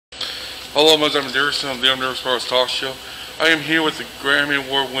Hello, my name is Dickerson of the Bluegrass Talk Show. I am here with the Grammy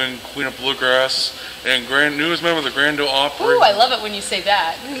Award-winning Queen of Bluegrass and newest member of the Grand Ole Opry. Ooh, I love it when you say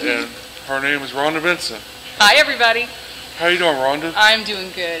that. And her name is Rhonda Vincent. Hi, everybody. How you doing, Rhonda? I'm doing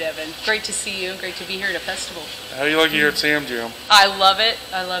good, Evan. Great to see you and great to be here at a festival. How you like it here at Sam Jam? I love it.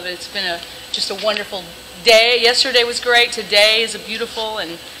 I love it. It's been just a wonderful day. Yesterday was great. Today is a beautiful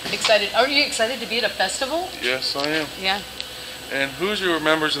and excited. Are you excited to be at a festival? Yes, I am. Yeah. And who's your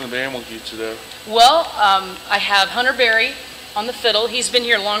members in the band with you today? Well, I have Hunter Berry on the fiddle. He's been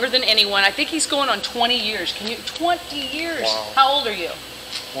here longer than anyone. I think he's going on 20 years. 20 years? Wow. How old are you?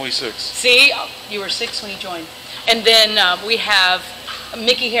 26. See, you were 6 when you joined. And then we have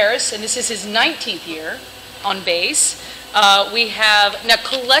Mickey Harris, and this is his 19th year on bass. We have, now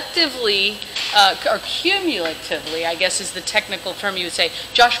collectively, or cumulatively, I guess is the technical term you would say,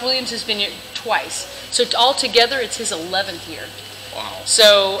 Josh Williams has been here twice. So altogether, it's his 11th year. Wow.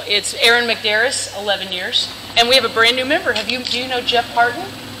 So it's Aaron McDarris, 11 years. And we have a brand new member. Do you know Jeff Parton?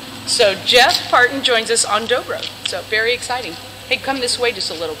 So Jeff Parton joins us on dobro. So very exciting. Hey, come this way just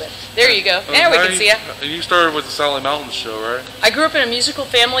a little bit. There you go. Now we can see you. And you started with the Sally Mountain Show, right? I grew up in a musical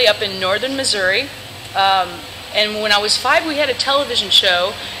family up in northern Missouri. And when I was 5, we had a television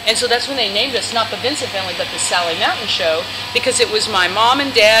show, and so that's when they named us, not the Vincent family, but the Sally Mountain Show, because it was my mom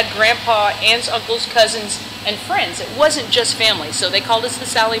and dad, grandpa, aunts, uncles, cousins, and friends. It wasn't just family, so they called us the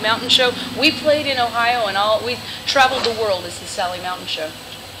Sally Mountain Show. We played in Ohio, and we traveled the world as the Sally Mountain Show.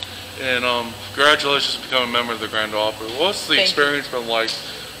 And congratulations on becoming a member of the Grand Ole Opry. What's the experience been like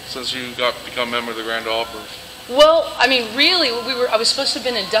since you become a member of the Grand Ole Opry? Well, I mean, really, I was supposed to have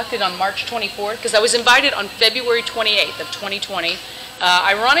been inducted on March 24th because I was invited on February 28th of 2020.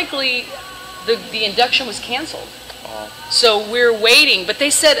 Ironically, the induction was canceled. So we're waiting, but they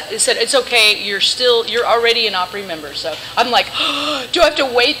said it's okay. You're already an Opry member. So I'm like, oh, do I have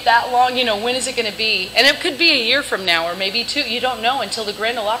to wait that long? You know, when is it going to be? And it could be a year from now or maybe 2. You don't know until the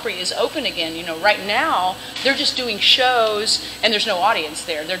Grand Ole Opry is open again. You know, right now they're just doing shows and there's no audience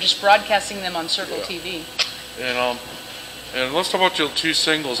there. They're just broadcasting them on Circle TV. And let's talk about your 2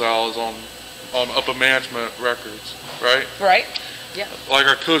 singles out on Upper Management Records, right? Right. Yeah. Like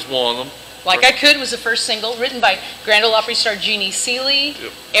I Could one of them. Like I Could was the first single, written by Grand Ole Opry star Jeannie Seeley,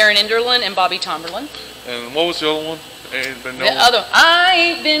 Aaron Enderlin, and Bobby Tomberlin. And what was the other one? Ain't Been Nowhere. The other, I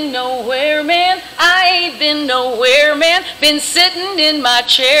ain't been nowhere, man. I ain't been nowhere, man. Been sitting in my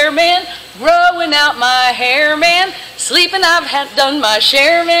chair, man. Growing out my hair, man. Sleeping, I've done my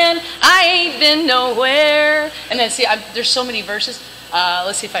share, man. I ain't been nowhere. And then see, there's so many verses.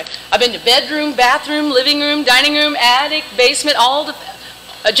 Let's see if I've been to bedroom, bathroom, living room, dining room, attic, basement, all the.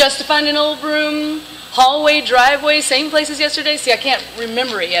 Just to find an old room, hallway, driveway, same place as yesterday. See, I can't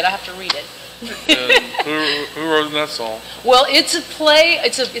remember it yet. I have to read it. And who wrote that song? Well, it's a play.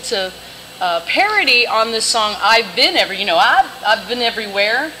 It's a parody on the song "I've Been Everywhere." You know, I've been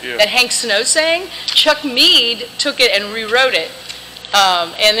everywhere. Yeah. That Hank Snow sang. Chuck Mead took it and rewrote it,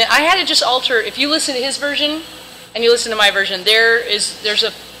 and then I had to just alter. If you listen to his version, and you listen to my version, there's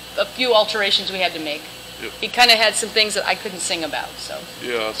a few alterations we had to make. Yep. He kind of had some things that I couldn't sing about, so.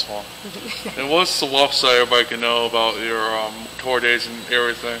 Yeah, that's fine. And what's the website everybody can know about your tour dates and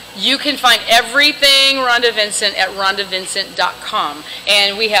everything? You can find everything Rhonda Vincent at rhondavincent.com.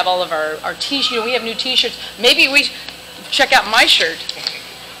 And we have all of our t-shirts. You know, we have new t-shirts. Maybe we check out my shirt.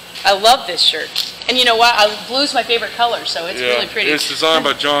 I love this shirt. And you know what? Blue's my favorite color, so it's really pretty. It's designed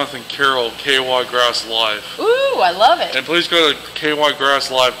by Jonathan Carroll, KY Grass Life. Ooh, I love it. And please go to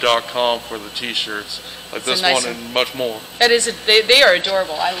kygrasslife.com for the t-shirts. Like this one and much more. That is, they are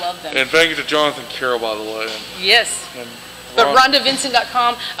adorable. I love them. And thank you to Jonathan Carroll, by the way. Yes. But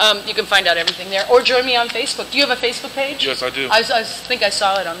rhondavincent.com, you can find out everything there. Or join me on Facebook. Do you have a Facebook page? Yes, I do. I think I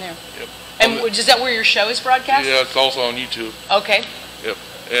saw it on there. Yep. And is that where your show is broadcast? Yeah, it's also on YouTube. Okay. Yep.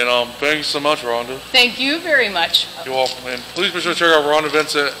 And thank you so much, Rhonda. Thank you very much. You're welcome. And please be sure to check out Rhonda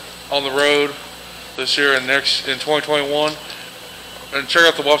Vincent on the road this year and next in 2021. And check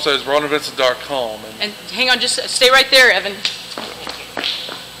out the website, it's rhondavincent.com. And hang on, just stay right there, Evan.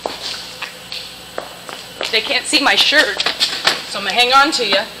 They can't see my shirt, so I'm going to hang on to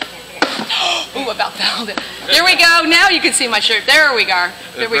you. Ooh, about that. There we go. Now you can see my shirt. There we go.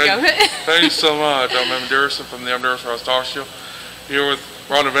 There we go. Thank you so much. I'm Evan Dickerson from the Bluegrass Talk Show. Here with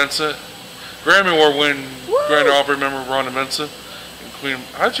Rhonda Vincent, Grammy Award-winning Grand Ole Opry member Rhonda Vincent.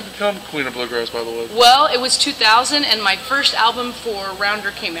 How did you become Queen of Bluegrass, by the way? Well, it was 2000, and my first album for Rounder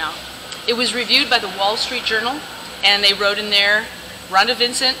came out. It was reviewed by the Wall Street Journal, and they wrote in there, Rhonda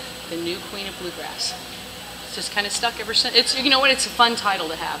Vincent, the new Queen of Bluegrass. It's just kind of stuck ever since. It's, you know what, it's a fun title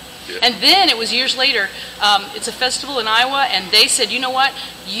to have. Yeah. And then it was years later, it's a festival in Iowa, and they said, you know what,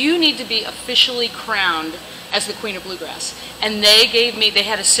 you need to be officially crowned as the Queen of Bluegrass. And they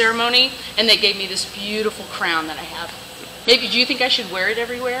had a ceremony, and they gave me this beautiful crown that I have. Maybe, do you think I should wear it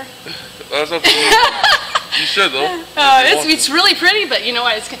everywhere? That's up to you. You should, though. It's really pretty, but you know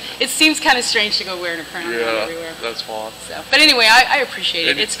what? It seems kind of strange to go wearing a crown everywhere. That's fine. So, but anyway, I appreciate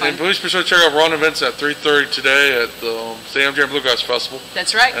it. It's fun. And please be sure to check out Rhonda Vincent at 3:30 today at the Sam Jam Bluegrass Festival.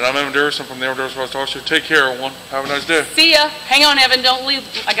 That's right. And I'm Evan Dickerson from the Evan Dickerson Talk Show. Take care, everyone. Have a nice day. See ya. Hang on, Evan. Don't leave.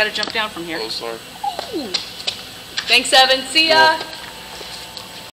 I got to jump down from here. Oh, sorry. Ooh. Thanks, Evan. See ya. Cool.